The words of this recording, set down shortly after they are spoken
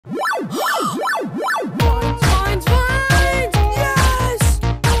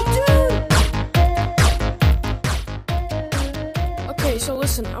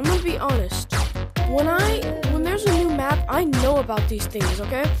about these things,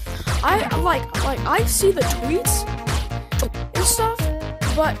 okay? I see the tweets and stuff,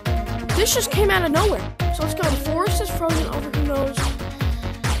 but this just came out of nowhere. So let's go. The forest is frozen over. Who knows?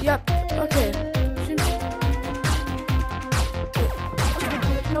 Yep. Okay.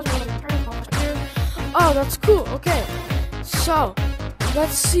 Oh, that's cool. Okay. So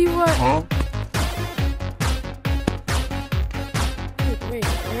let's see what. Huh? Wait.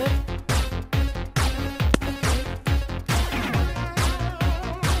 What?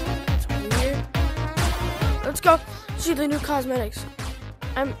 That's weird. Let's go see the new cosmetics.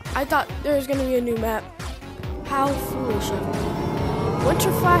 I thought there was gonna be a new map. How foolish of me.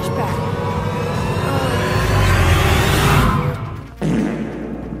 Winter flashback.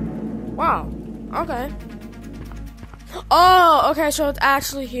 Wow. Okay. Oh, okay, so it's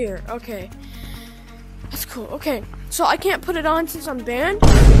actually here. Okay. That's cool. Okay. So I can't put it on since I'm banned,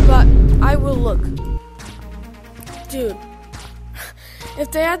 but I will look. Dude.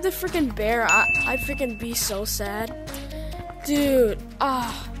 If they had the freaking bear, I'd freaking be so sad. Dude,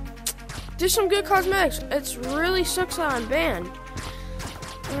 there's some good cosmetics. It really sucks that I'm banned.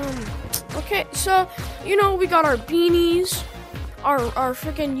 Okay, so, you know, we got our beanies, our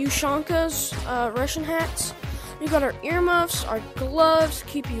freaking Ushankas, Russian hats. We got our earmuffs, our gloves to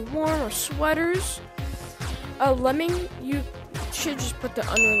keep you warm, our sweaters. Lemming, you should just put the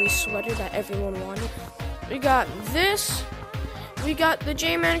unreleased sweater that everyone wanted. We got this. We got the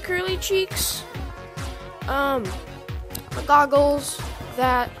J-Man curly cheeks. Goggles,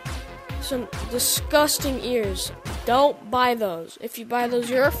 some disgusting ears. Don't buy those. If you buy those,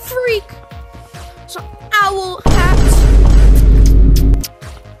 you're a freak. Some owl hats.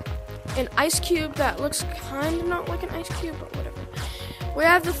 An ice cube that looks kind of not like an ice cube, but whatever. We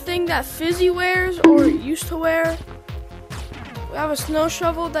have the thing that Fizzy wears or used to wear. We have a snow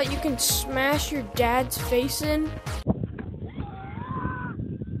shovel that you can smash your dad's face in.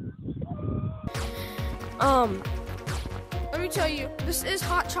 Let me tell you, this is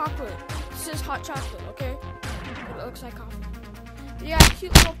hot chocolate. This is hot chocolate, okay? But it looks like coffee. Yeah,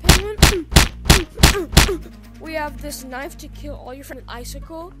 cute little penguin. We have this knife to kill all your friends with an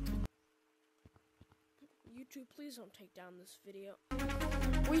icicle. YouTube, please don't take down this video.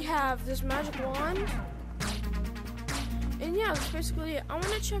 We have this magic wand. And yeah, that's basically it. I want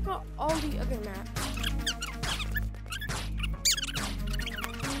to check out all the other maps.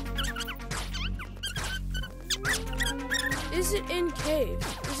 Is it in caves?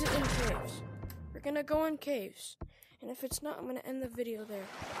 Is it in caves? We're gonna go in caves. And if it's not, I'm gonna end the video there.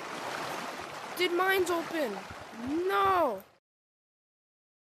 Did mines open? No!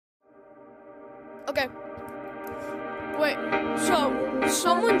 Okay. Wait, so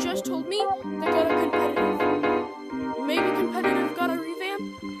someone just told me they got a competitive. Maybe competitive got a revamp?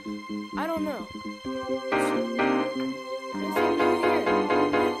 I don't know. Anything new here?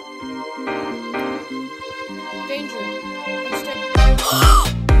 Danger.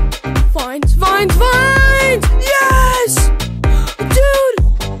 Vines! Yes!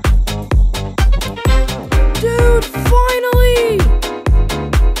 Dude, finally!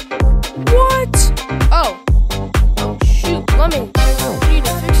 What? Oh, shoot, let me need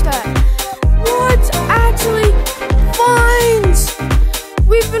to fix that. What? Actually, vines!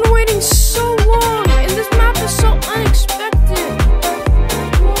 We've been waiting so long, and this map is so unexpected.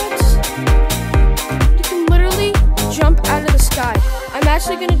 What? You can literally jump out of the sky. I'm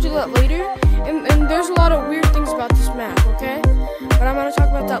actually gonna do that later, and there's a lot of weird things about this map, okay? But I'm gonna talk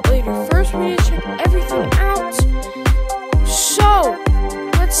about that later. First, we need to check everything out. So,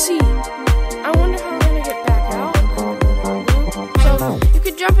 let's see. I wonder how we're gonna get back out. So, you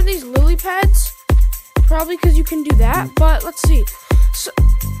could jump in these lily pads, probably because you can do that, but let's see. So,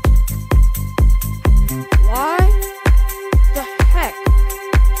 why the heck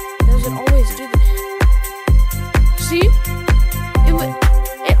does it always do this? See?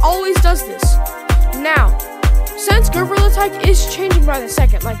 It always does this. Now, since Gorilla Tag is changing by the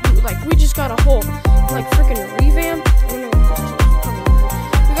second, like we just got a whole freaking revamp.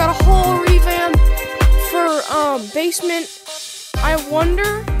 We got a whole revamp for basement. I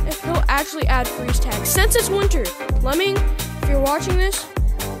wonder if he'll actually add freeze tag since it's winter. Lemming, if you're watching this,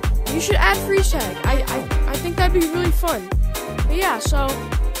 you should add freeze tag. I think that'd be really fun. But yeah, so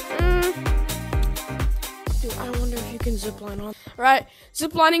dude, I wonder if you can zipline on. Alright,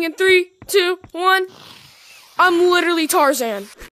 ziplining in 3, 2, 1. I'm literally Tarzan.